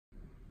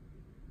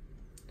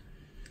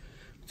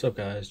What's up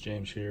guys,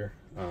 James here.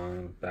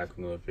 I'm back with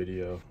another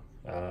video.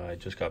 I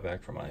just got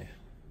back from my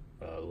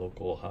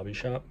local hobby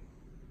shop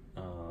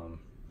and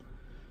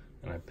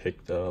I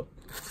picked up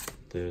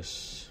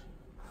this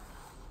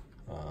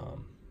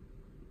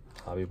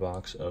hobby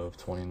box of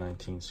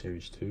 2019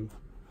 Series 2.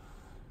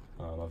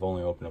 I've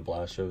only opened a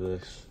blaster of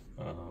this,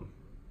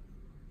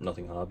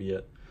 nothing hobby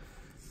yet.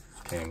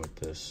 Came with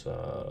this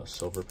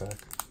silver pack.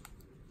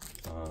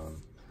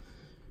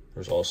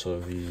 There's also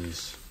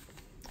these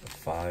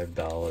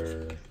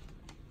 $5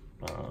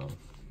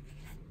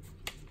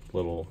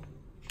 little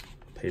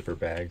paper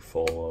bag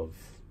full of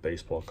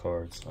baseball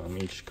cards.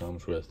 Each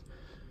comes with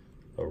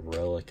a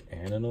relic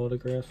and an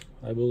autograph,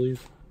 I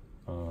believe,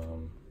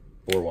 or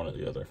one or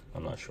the other.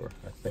 I'm not sure.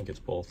 I think it's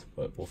both,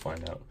 but we'll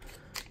find out.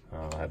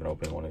 I haven't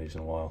opened one of these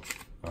in a while,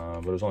 but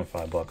it was only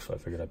 $5, so I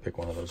figured I'd pick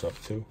one of those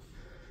up too.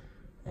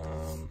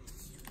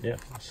 Yeah,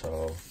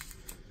 so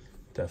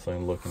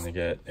definitely looking to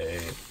get a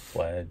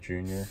Vlad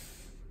Jr.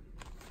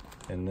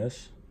 in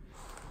this.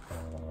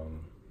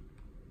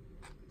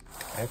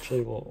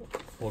 Actually, we'll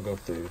go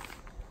through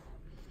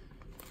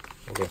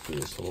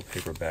this little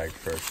paper bag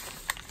first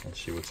and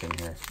see what's in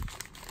here.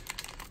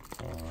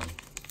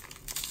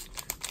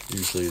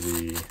 Usually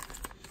the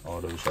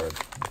autos are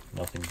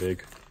nothing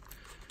big,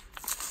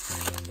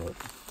 but we'll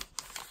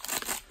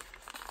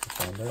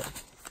find out.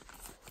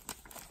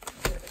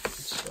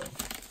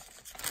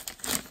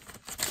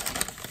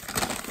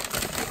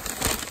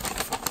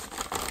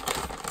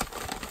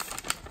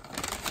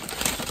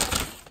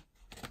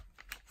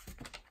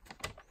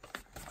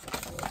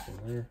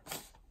 There.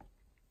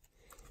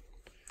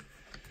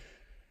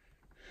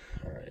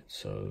 All right,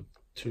 so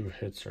 2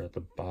 hits are at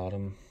the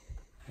bottom.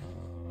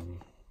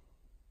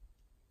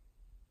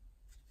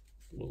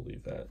 We'll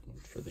leave that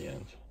for the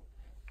end.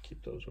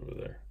 Keep those over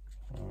there.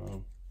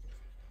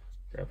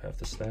 Grab half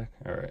the stack.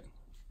 All right,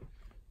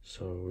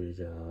 so we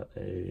got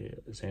a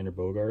Xander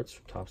Bogaerts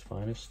from TOPPS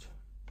Finest,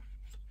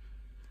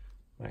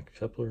 Max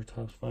Kepler,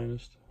 TOPPS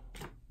Finest,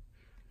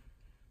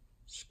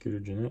 Scooter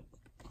Gennett,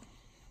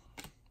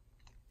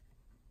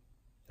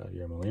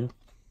 Yadier Molina,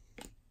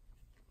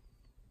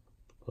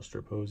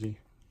 Buster Posey,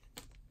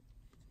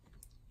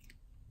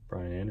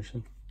 Brian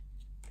Anderson,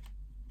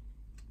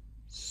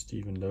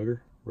 Steven Duggar,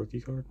 rookie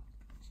card,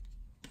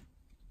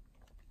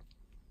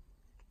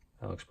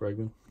 Alex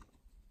Bregman,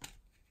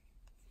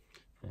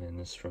 and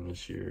this is from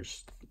this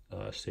year's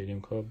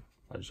Stadium Club.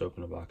 I just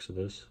opened a box of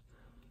this.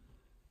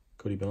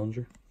 Cody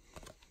Bellinger,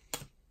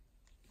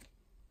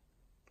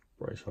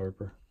 Bryce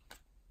Harper,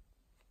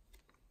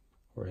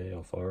 Jorge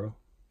Alfaro,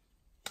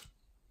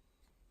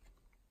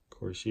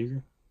 Corey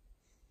Seager,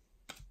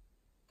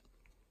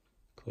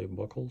 Clay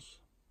Buchholz,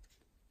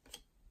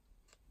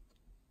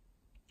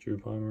 Drew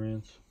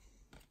Pomeranz,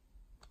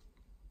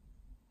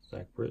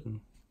 Zach Britton,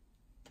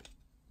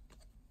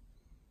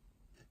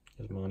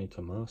 Yasmani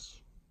Tomas,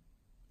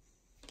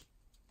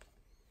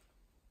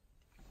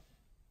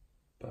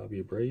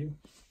 Bobby Abreu,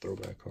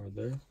 throwback card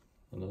there,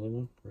 another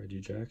one,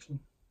 Reggie Jackson.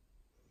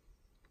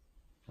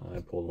 I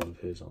pulled one of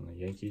his on the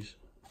Yankees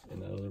in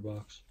that other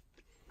box.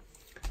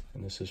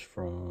 And this is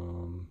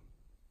from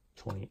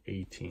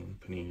 2018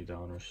 Panini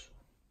Donruss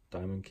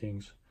Diamond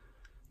Kings,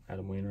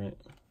 Adam Wainwright,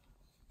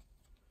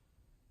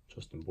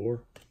 Justin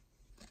Bour,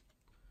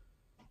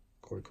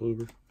 Corey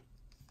Kluber,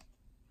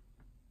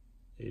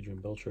 Adrian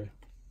Beltre,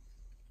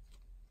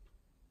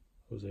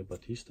 Jose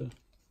Bautista,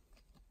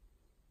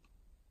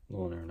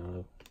 Nolan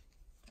Arenado,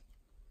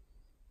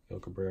 Miguel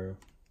Cabrera,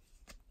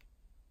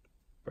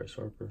 Bryce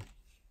Harper,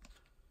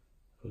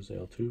 Jose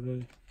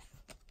Altuve,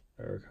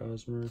 Eric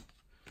Hosmer,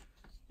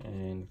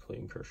 and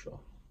Clayton Kershaw.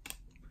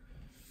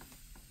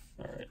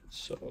 All right,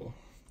 so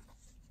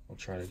I'll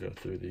try to go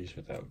through these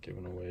without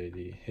giving away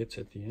the hits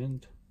at the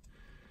end.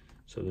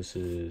 So this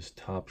is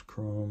TOPPS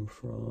Chrome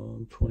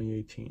from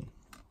 2018.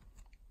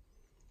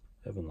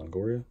 Evan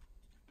Longoria,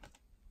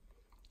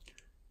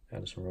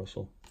 Addison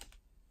Russell,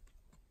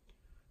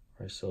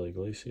 Raisel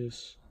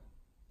Iglesias.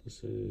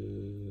 This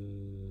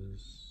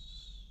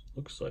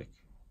looks like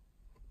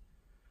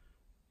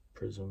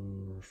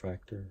Prism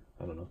Refractor,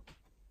 I don't know.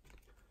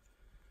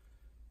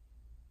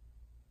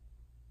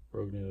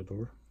 Rougned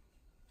Odor,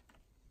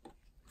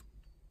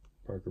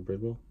 Parker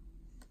Bridwell,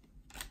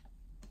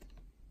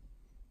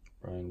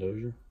 Brian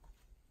Dozier,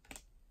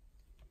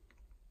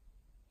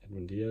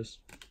 Edwin Diaz,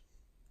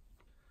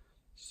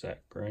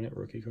 Zach Granite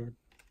rookie card,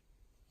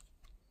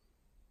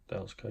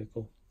 Dallas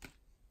Keuchel,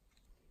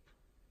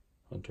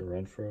 Hunter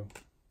Renfroe,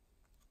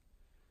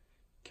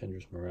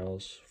 Kendrys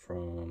Morales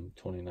from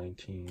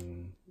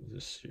 2019,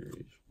 this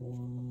Series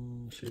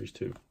 1, Series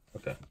 2,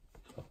 okay,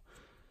 so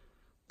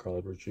Carl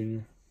Edwards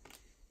Jr.,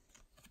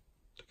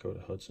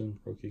 Dakota Hudson,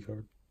 rookie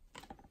card,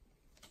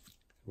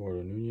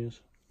 Eduardo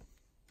Nunez,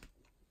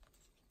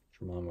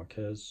 German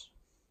Marquez,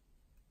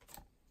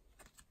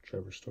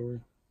 Trevor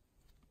Story,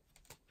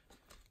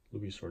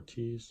 Luis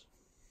Ortiz,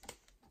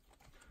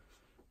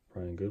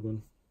 Brian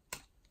Goodwin,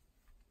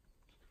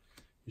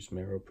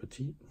 Yusmeiro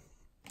Petit,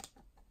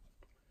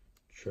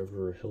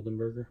 Trevor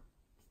Hildenberger,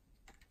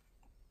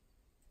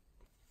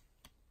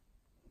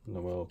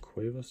 Noel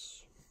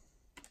Cuevas.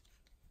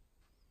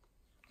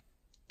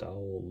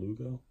 Dowell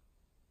Lugo,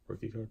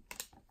 rookie card.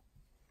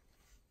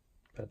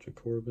 Patrick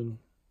Corbin.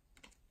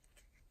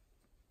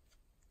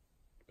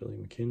 Billy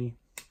McKinney.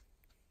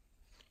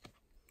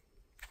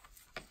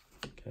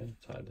 Okay,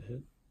 tied to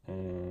hit.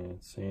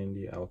 And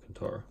Sandy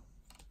Alcantara.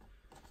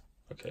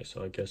 Okay,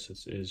 so I guess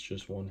it is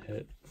just one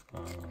hit.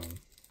 All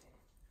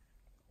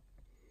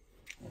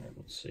right,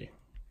 let's see.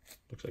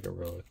 Looks like a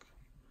relic.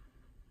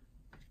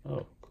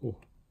 Oh, cool.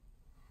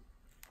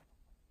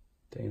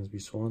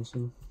 Dansby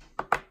Swanson.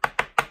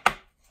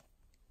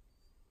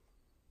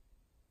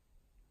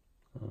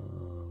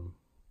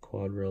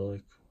 Quad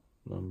relic,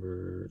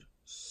 numbered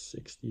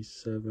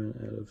 67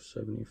 out of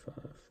 75.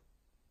 You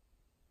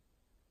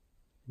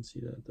can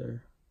see that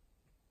there.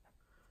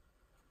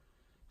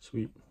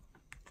 Sweet.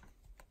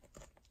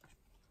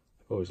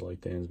 I've always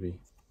liked Dansby.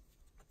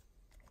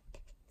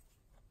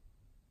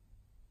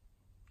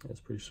 That's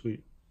pretty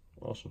sweet.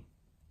 Awesome.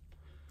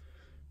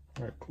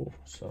 All right, cool.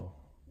 So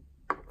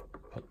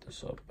put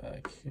this up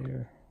back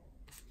here.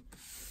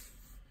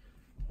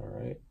 All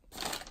right.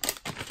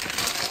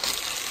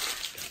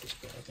 Get this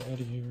back out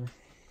of here.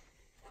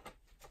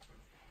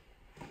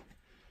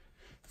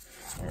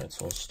 All right,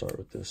 so I'll start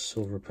with this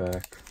silver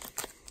pack.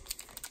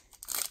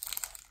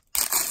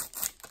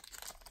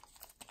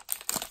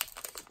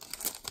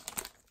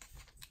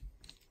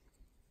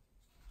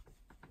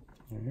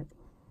 All right.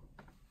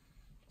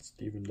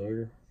 Steven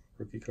Dyer,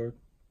 rookie card.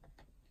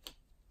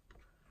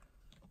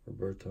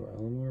 Roberto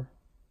Alomar.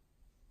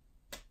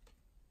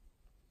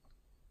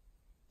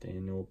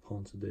 Daniel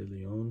Ponce de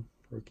Leon,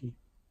 rookie.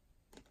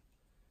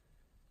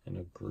 And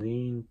a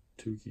green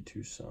Tuki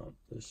Toussaint.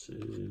 This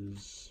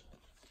is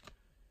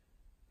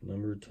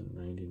numbered to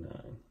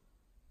 99.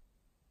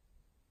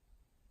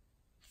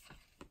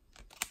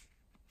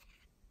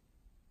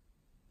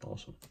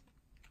 Awesome.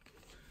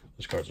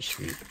 Those cards are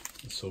sweet.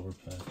 The silver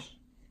packs.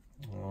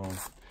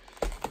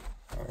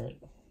 Alright,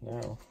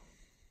 now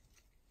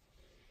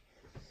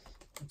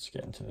let's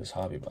get into this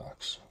hobby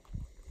box.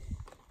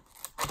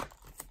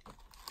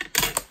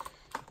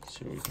 Let's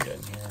see what we can get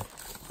in here.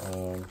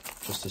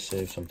 Just to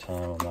save some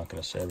time, I'm not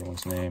going to say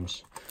everyone's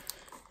names.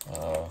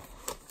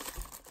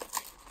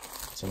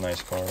 It's a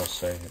nice card, I'll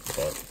say,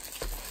 but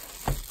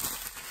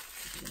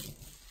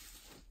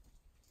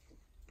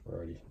we're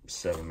already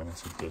 7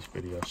 minutes into this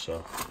video,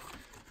 so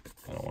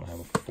I don't want to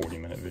have a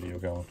 40-minute video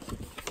going.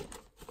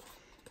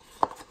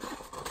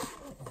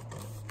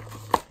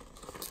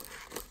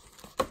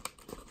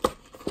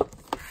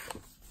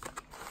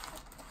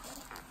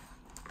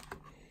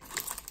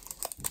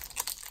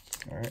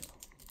 Alright.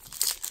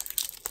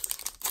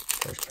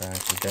 First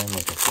pack again,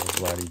 looking for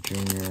Vladdy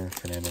Jr.,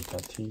 Fernando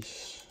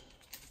Tatis.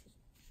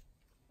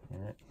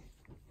 Alright.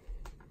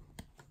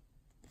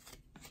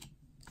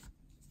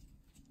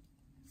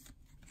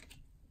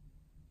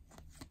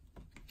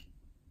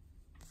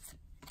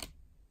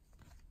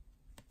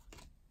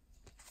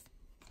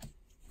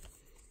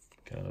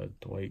 Got a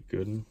Dwight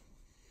Gooden,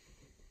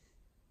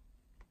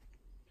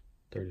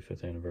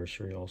 35th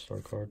anniversary All-Star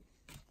card.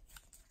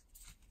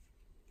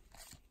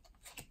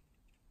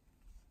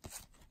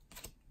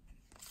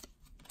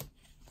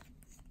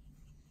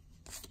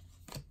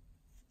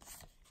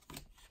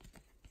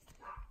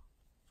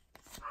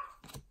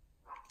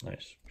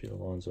 Nice, Pete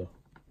Alonso.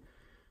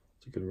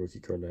 It's a good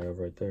rookie card to have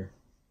right there.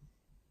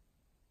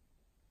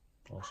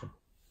 Awesome.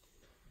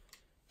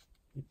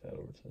 Keep that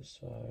over to the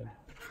side.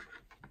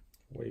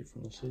 Away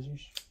from the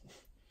scissors.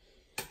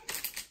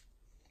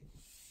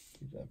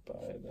 Keep that by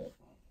that.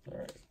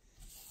 Alright.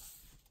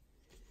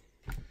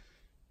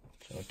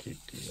 So I'll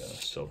keep the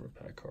silver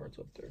pack cards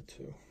up there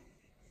too.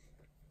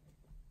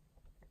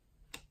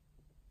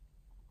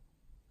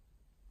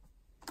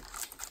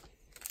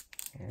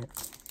 Alright.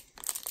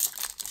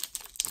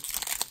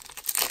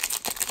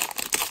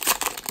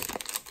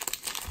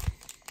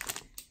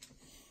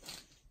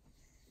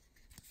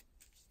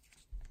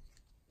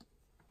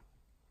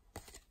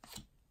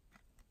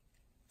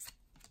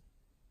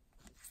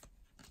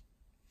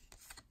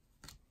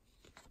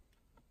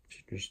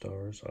 Future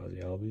Stars,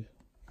 Ozzy Albies.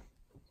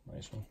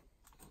 Nice one.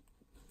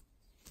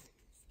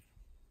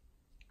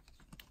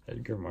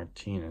 Edgar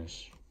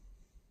Martinez.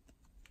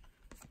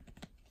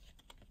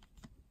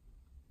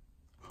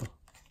 Huh.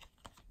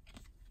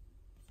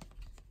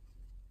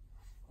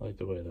 I like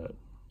the way that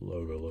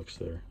logo looks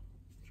there.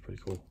 It's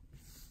pretty cool.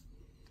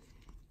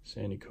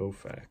 Sandy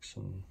Koufax,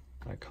 an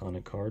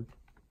iconic card.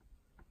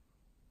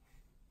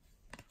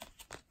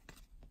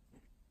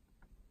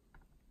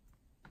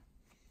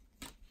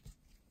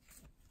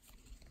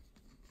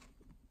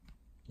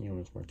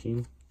 Jonas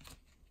Martin.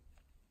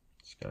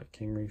 Scott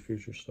Kingery,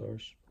 Future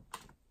Stars.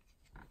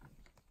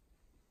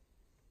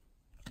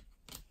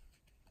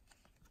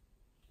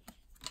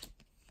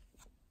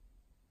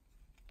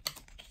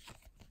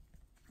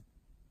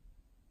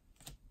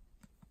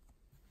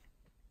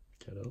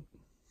 Get up.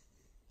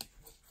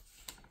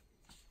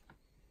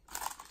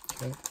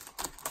 Okay.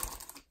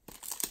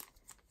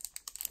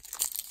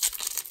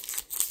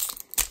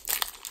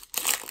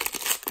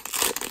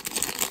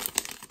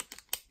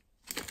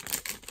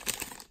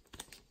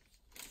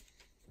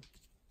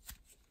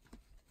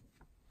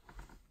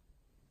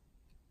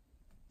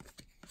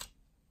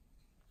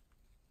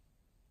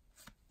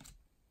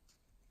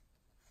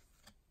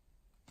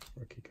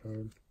 Rookie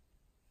card.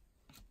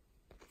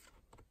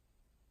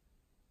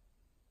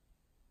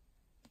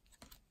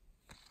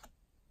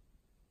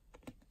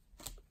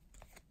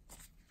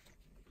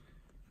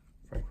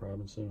 Frank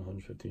Robinson,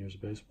 150 years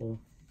of baseball.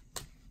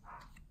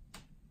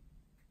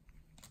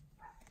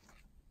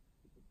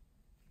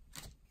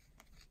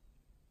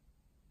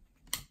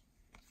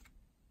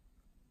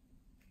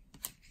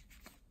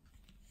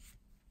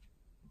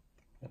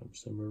 Adam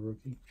Simmer,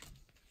 rookie.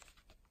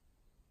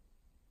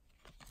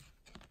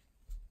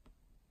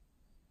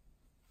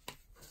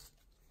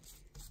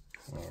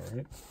 All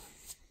right.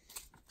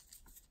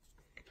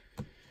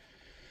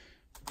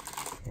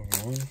 Moving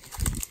on.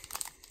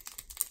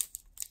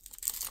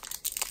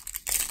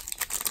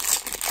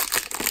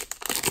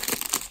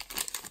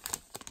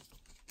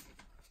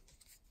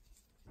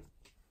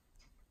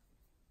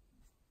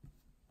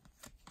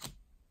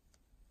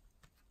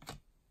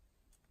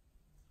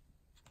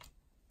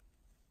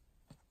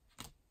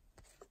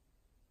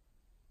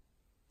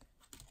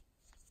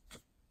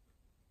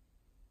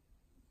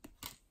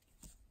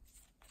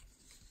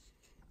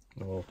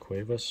 Well,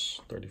 Cuevas,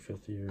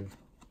 35-year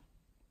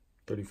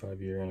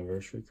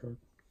anniversary card.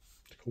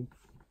 It's cool.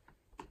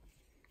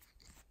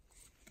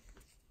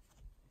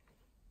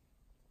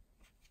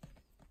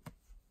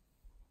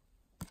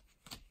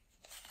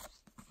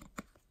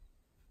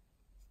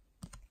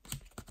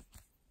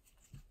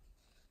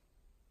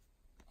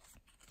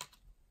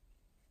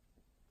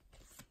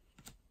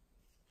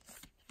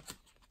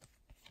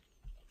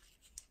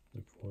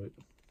 Luke Voigt.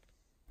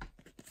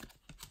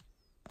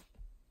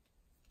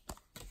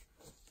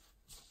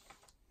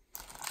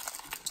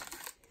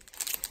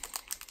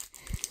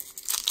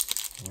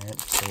 Alright,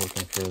 so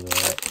looking for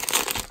that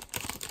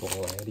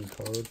Vladdy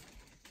card.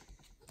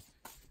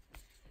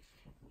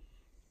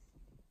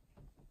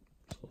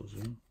 Slow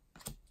zoom.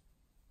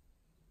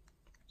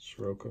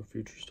 Soroka,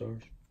 Future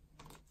Stars.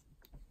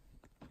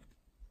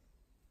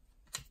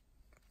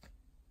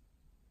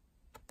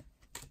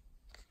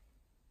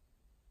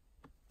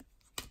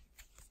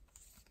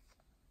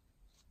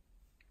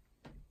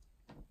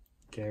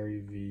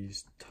 Gary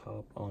V's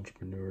Top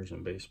Entrepreneurs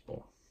in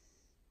Baseball.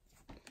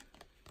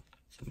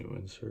 It's a new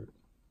insert.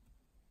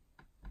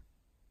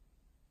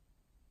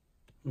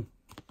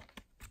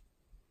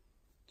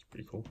 It's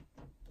pretty cool.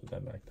 Put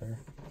that back there.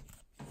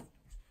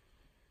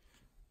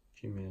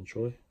 G-Man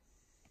Choi.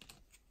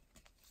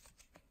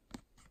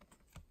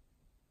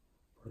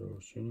 Porto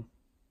Osuna.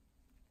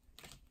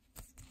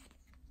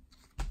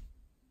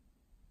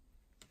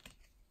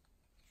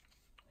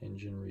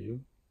 Engine Ryu.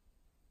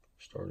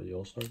 Start of the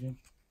All-Star game.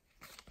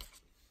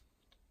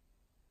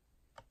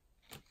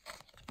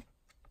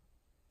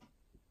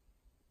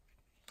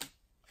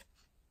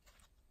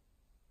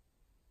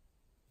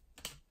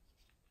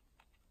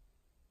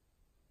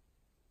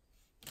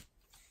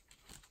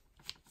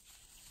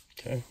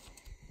 Okay.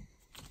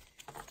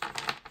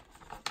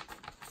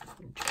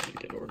 I'm trying to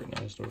get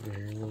organized over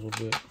here a little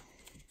bit.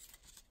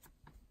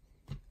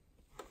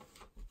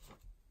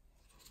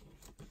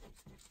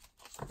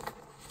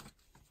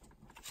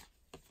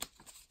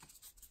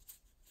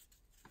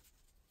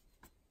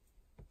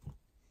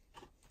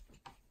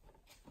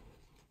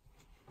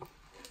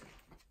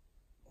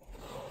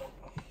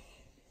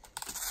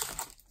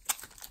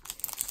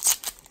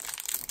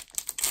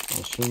 I'm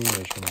assuming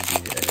there's going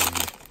to be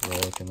a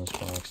relic in this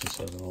box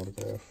instead of an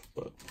autograph,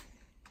 but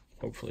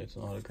hopefully it's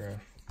an autograph.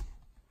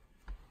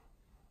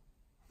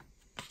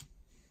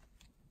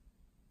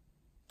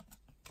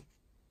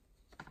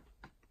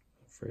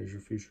 Frazier,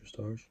 Future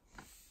Stars.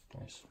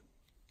 Nice.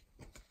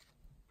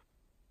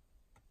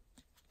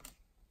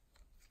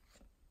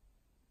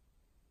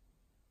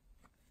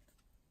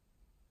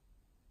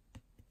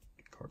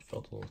 Card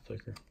felt a little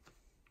thicker.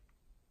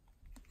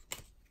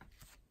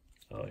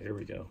 Oh, here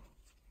we go.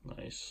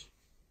 Nice.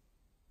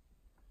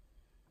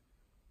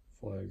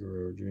 Fly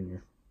Guerrero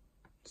Jr.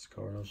 That's the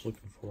card I was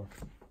looking for.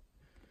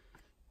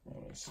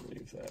 Let's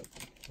leave that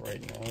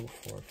right now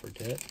before I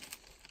forget.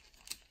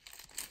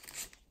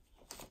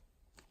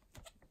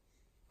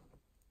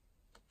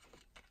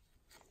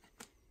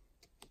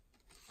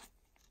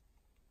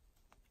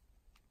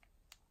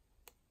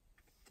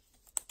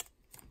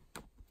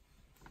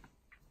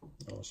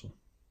 Awesome.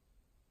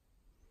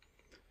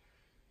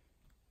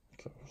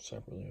 Go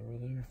separately over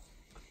there.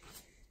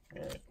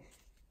 Alright.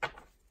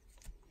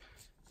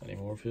 Any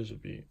more of his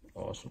would be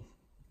awesome.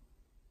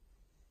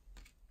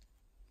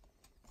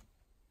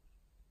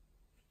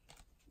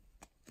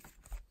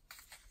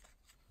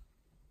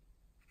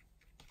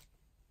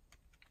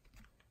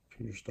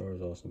 Future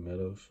Stars, Austin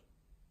Meadows.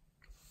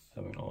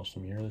 Having an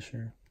awesome year this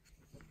year.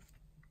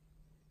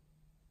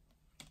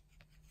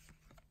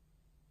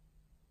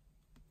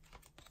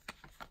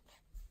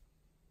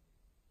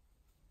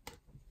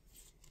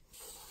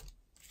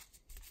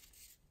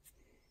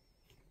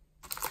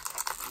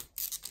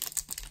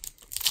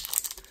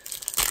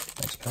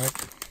 Next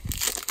pack.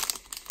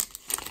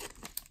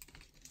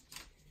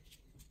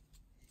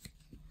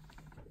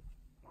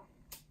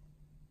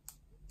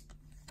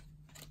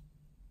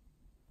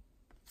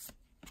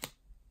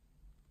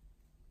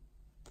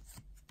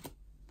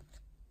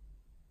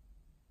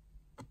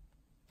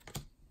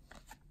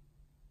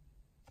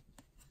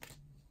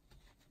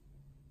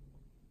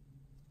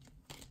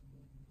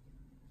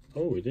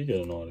 Oh, we did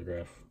get an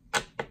autograph.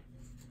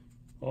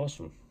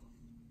 Awesome.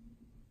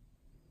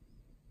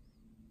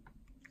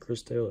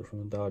 Chris Taylor from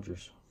the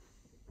Dodgers.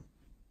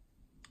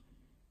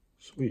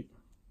 Sweet.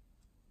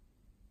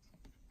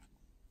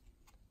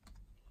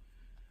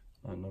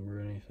 Not number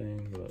or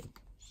anything, but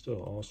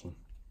still awesome.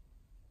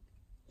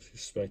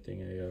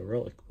 Expecting a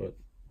relic, but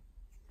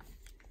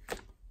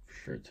for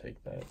sure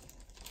take that.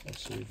 I'll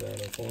sleeve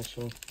that up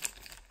also.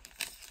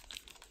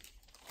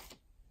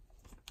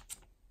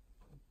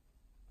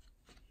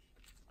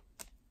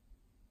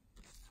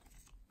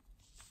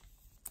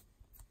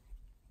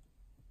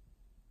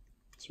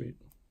 Sweet.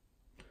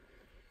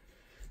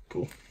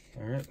 Cool.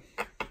 All right.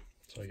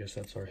 So I guess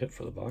that's our hit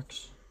for the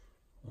box.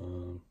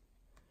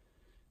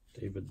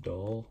 David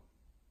Dahl.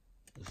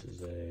 This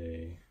is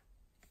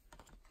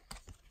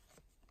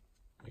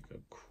like a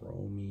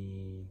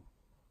chromey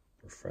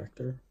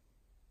refractor.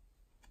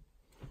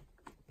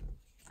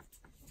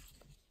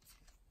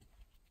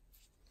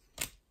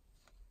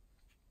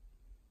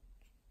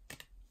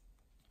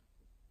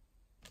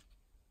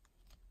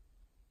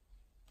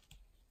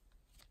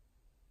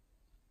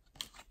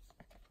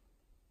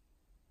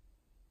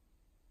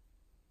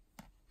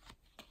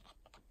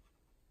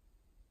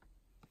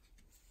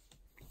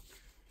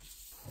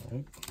 All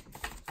right.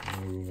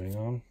 Moving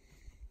on.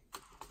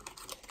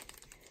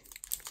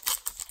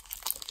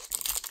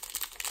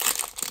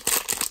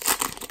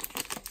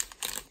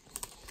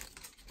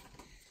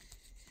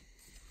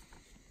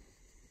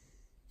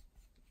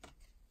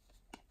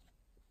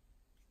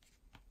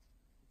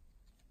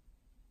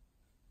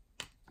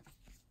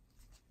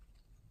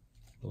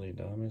 Billy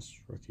Damas,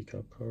 rookie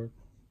cup card.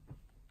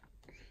 I'm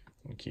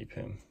gonna keep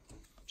him.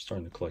 I'm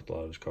starting to collect a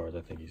lot of his cards.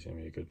 I think he's gonna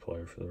be a good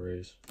player for the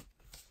Rays.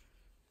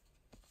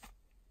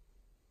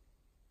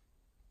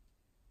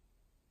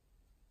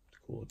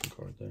 Cool looking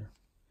card there.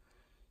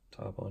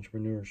 Top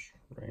Entrepreneurs,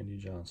 Randy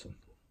Johnson.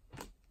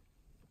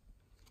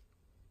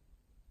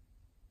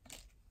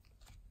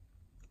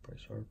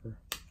 Bryce Harper.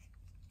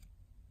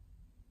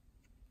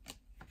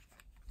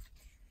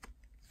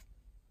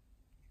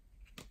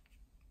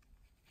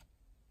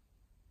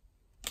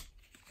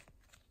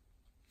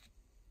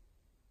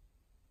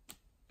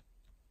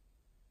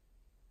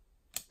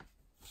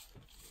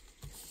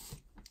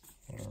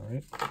 All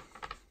right.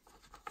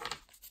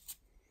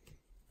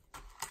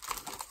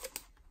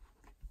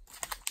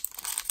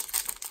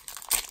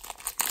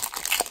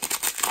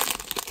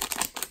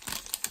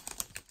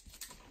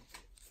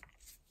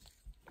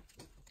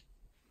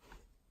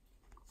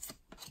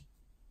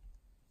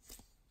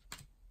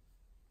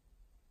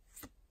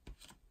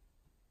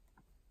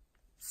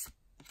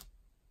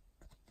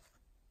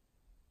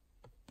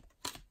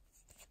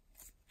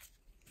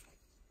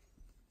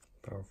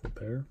 Powerful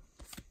pair.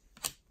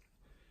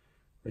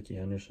 Ricky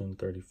Henderson,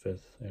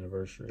 35th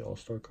anniversary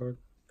All-Star card.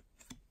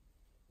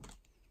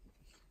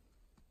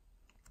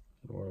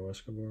 Eduardo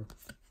Escobar.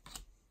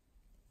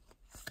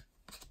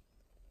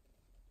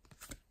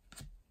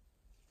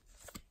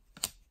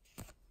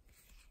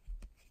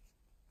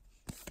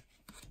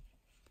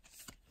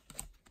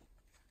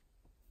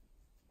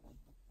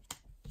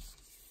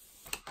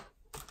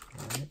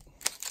 All right.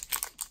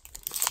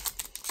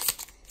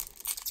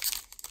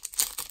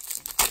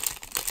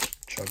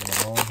 Chugging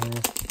along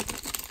here.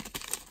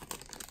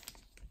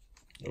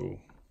 Oh,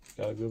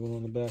 got a good one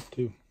on the back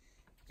too.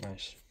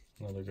 Nice.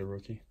 Another good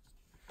rookie.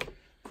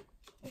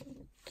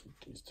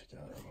 Keep these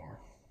together more.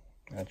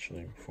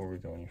 Actually, before we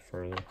go any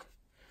further,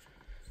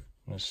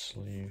 let's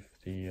sleeve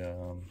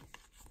the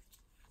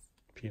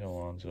Pete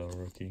Alonso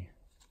rookie.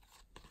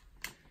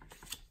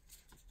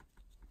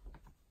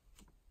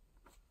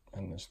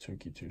 And this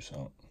Tukey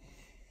Toussaint.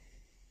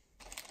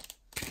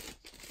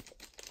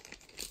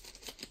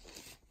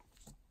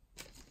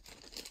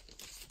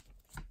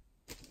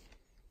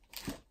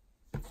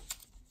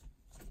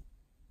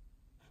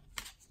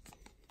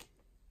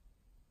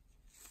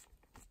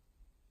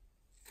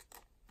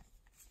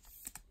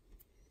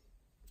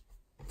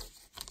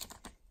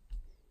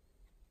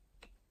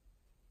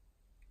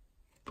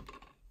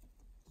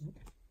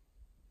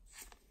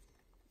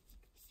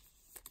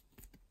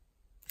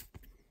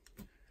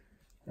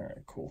 All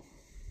right, cool.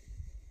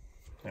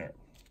 All right,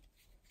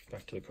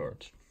 back to the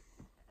cards.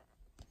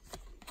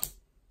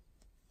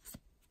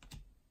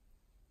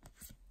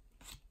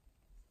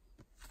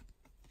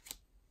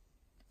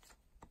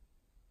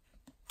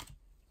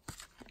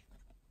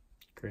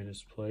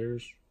 Greatest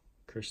players,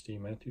 Christy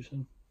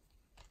Mathewson.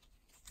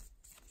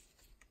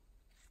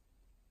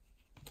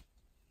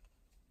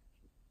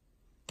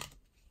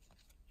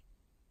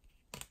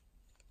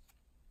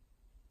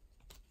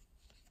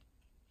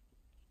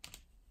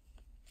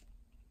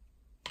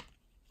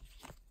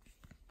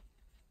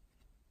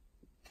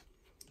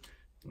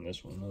 And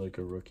this one, another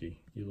good rookie,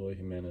 Eloy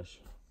Jimenez.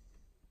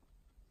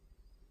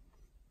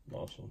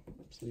 Awesome.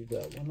 Let's leave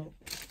that one up.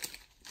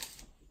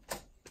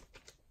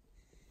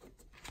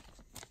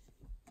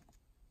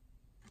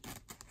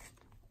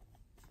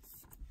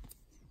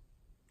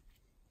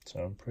 So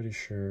I'm pretty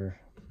sure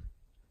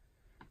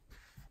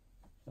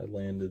I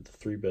landed the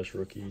 3 best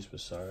rookies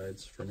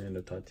besides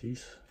Fernando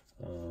Tatis.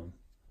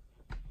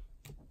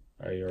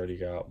 I already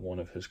got one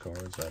of his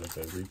cards out of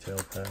the retail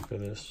pack of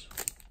this.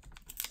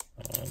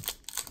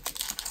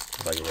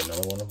 If I get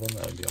another one of them,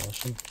 that would be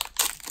awesome.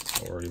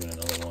 Or even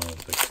another one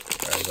of the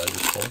guys I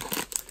just pulled.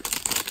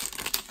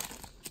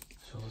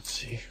 So let's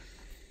see.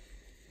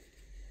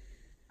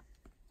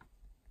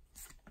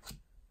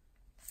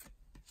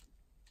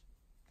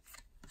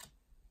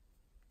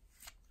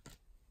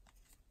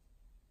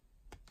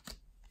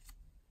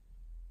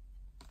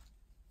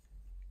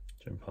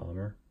 Jim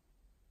Palmer,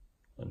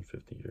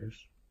 150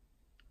 years.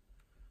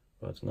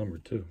 Well, that's number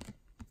 2.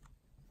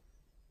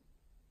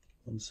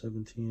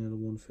 117 out of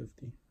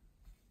 150.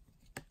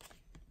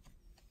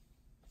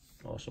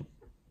 Awesome.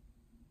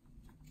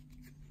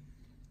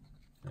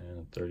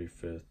 And the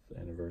 35th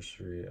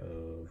anniversary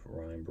of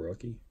Ryan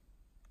Barucki.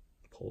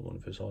 Pulled one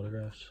of his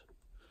autographs.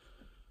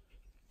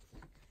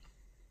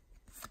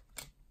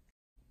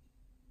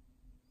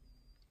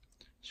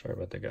 Sorry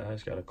about that,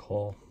 guys. Got a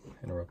call.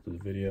 Interrupted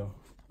the video.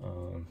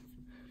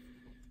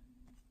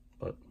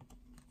 But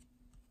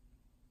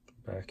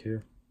back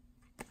here.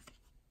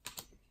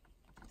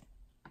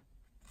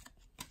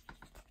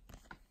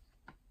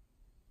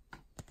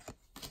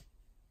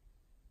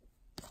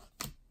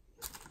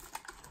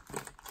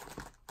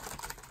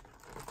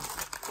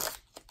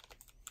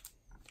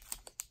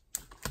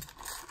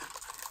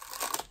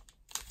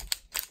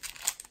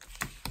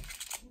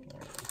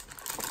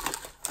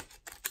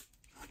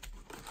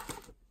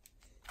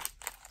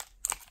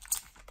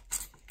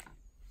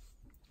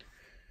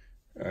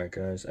 Alright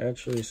guys,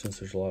 actually since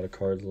there's a lot of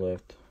cards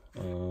left,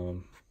 I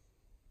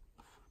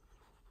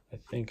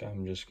think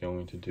I'm just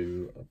going to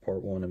do a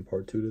part 1 and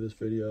part 2 to this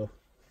video.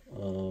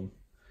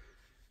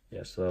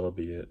 Yeah, so that'll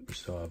be it. We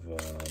still have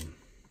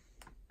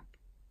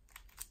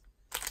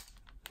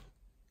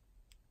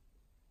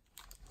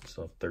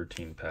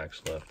 13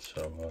 packs left,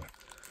 so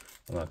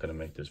I'm not going to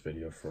make this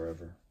video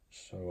forever.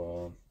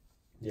 So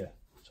yeah,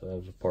 so that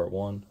was a part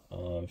 1.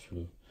 If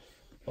you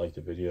liked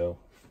the video,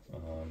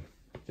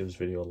 give this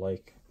video a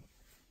like,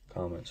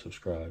 comment,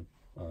 subscribe.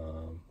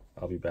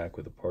 I'll be back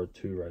with a part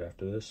 2 right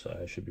after this.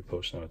 I should be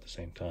posting them at the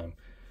same time.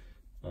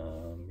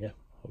 Yeah,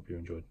 hope you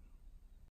enjoyed.